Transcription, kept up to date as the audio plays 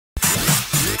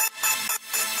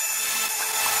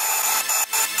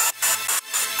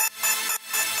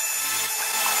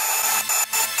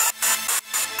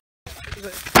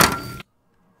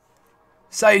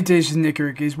Salutations,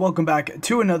 Nickarickies. Welcome back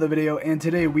to another video, and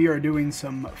today we are doing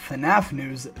some FNAF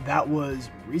news that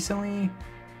was recently,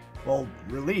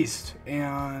 released,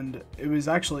 and it was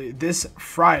actually this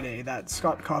Friday that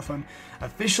Scott Cawthon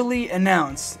officially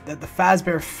announced that the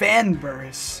Fazbear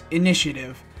Fanverse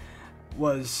initiative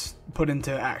was put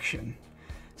into action.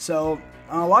 So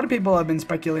a lot of people have been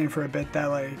speculating for a bit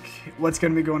that what's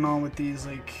going to be going on with these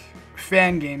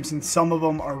fan games, and some of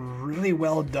them are really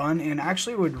well done and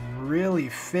actually would really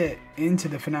fit into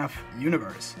the FNAF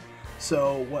universe.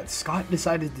 So what Scott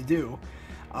decided to do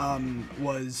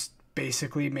was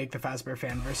basically make the Fazbear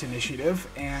Fanverse initiative,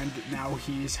 and now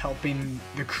he's helping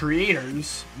the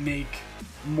creators make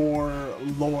more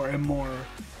lore and more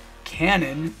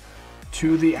canon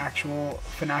to the actual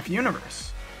FNAF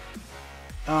universe.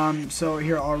 So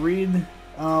here I'll read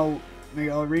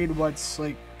what's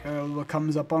what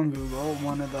comes up on Google.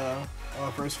 One of the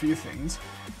first few things.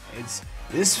 It's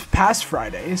this past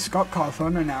Friday, Scott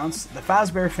Cawthon announced the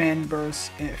Fazbear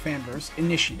Fanverse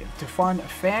initiative to fund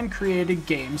fan-created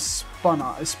games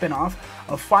spin-off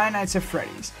of Five Nights at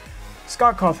Freddy's.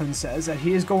 Scott Cawthon says that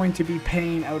he is going to be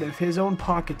paying out of his own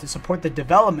pocket to support the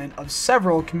development of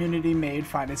several community-made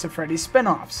Five Nights at Freddy's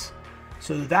spin-offs.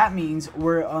 So that means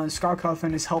Scott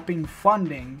Cawthon is helping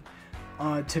funding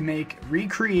to make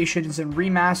recreations and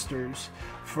remasters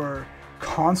for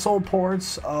console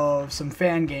ports of some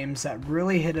fan games that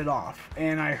really hit it off.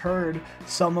 And I heard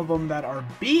some of them that are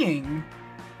being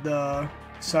the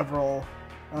several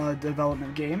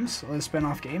development games,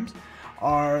 spin-off games,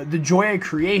 are the Joy of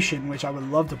Creation, which I would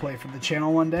love to play for the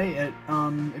channel one day.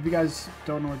 If you guys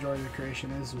don't know what Joy of Creation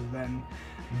is, then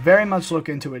very much look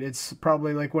into it. It's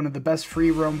probably one of the best free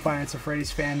roam Five Nights at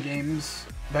Freddy's fan games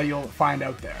that you'll find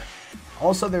out there.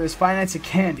 Also, there is Five Nights at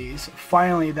Candy's.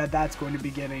 Finally, that's going to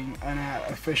be getting an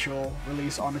official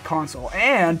release on the console,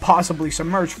 and possibly some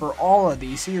merch for all of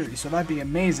these series. So that'd be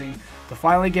amazing to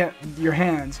finally get your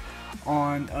hands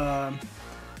on,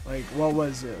 what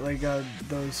was it?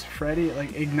 Those Freddy,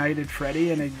 Ignited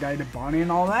Freddy and Ignited Bonnie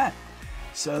and all that.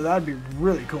 So that'd be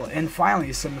really cool. And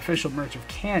finally, some official merch of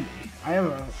Candy. I have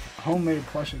a homemade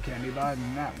plush of Candy, but other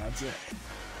than that, that's it.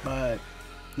 But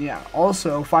yeah,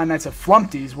 also Five Nights at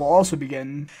Flumpties will also be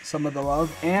getting some of the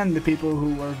love, and the people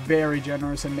who were very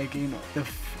generous in making the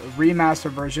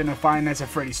remastered version of Five Nights at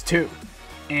Freddy's 2.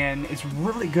 And it's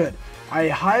really good. I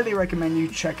highly recommend you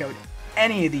check out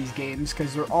any of these games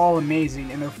because they're all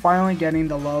amazing, and they're finally getting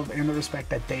the love and the respect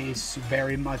that they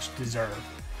very much deserve.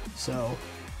 So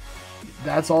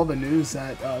that's all the news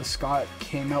that Scott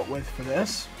came out with for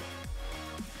this.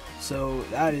 So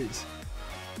that is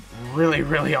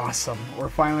really awesome. We're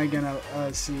finally gonna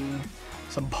see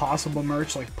some possible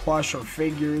merch like plush or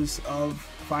figures of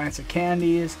Five Nights at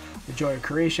Candy's, the Joy of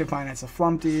Creation, Five Nights at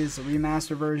Flumpties, the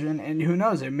remaster version, and who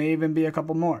knows, it may even be a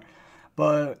couple more.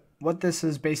 But what this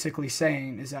is basically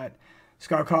saying is that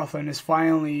Scott Cawthon is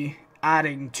finally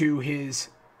adding to his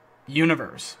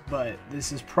universe, but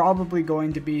this is probably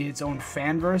going to be its own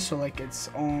fanverse, so its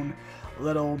own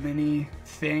little mini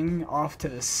thing off to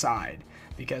the side,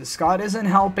 because Scott isn't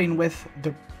helping with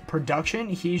the production,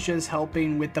 he's just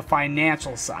helping with the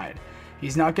financial side.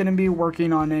 He's not going to be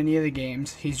working on any of the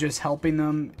games, he's just helping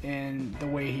them in the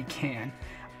way he can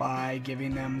by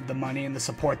giving them the money and the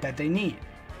support that they need,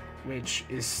 which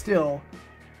is still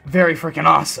very freaking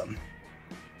awesome.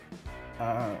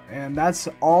 And that's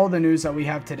all the news that we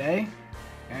have today.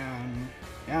 And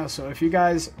yeah, so if you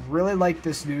guys really like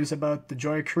this news about the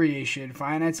Joy of Creation,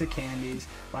 Five Nights at Candy's,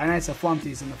 Five Nights at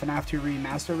Flumpties, and the FNAF 2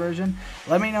 remaster version,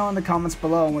 let me know in the comments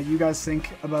below what you guys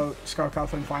think about Scott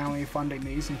Cawthon finally funding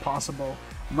these and possible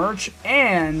merch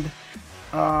and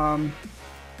some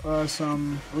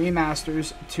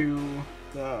remasters to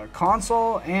the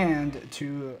console and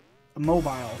to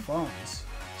mobile phones.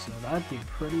 So that'd be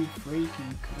pretty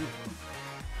freaking cool.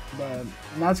 But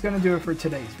that's going to do it for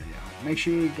today's video. Make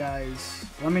sure you guys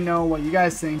let me know what you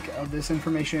guys think of this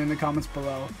information in the comments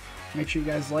below. Make sure you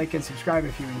guys like and subscribe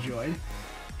if you enjoyed.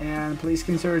 And please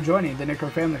consider joining the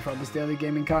Nickaricki family for all this daily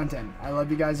gaming content. I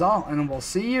love you guys all, and we'll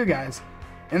see you guys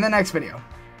in the next video.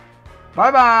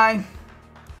 Bye bye!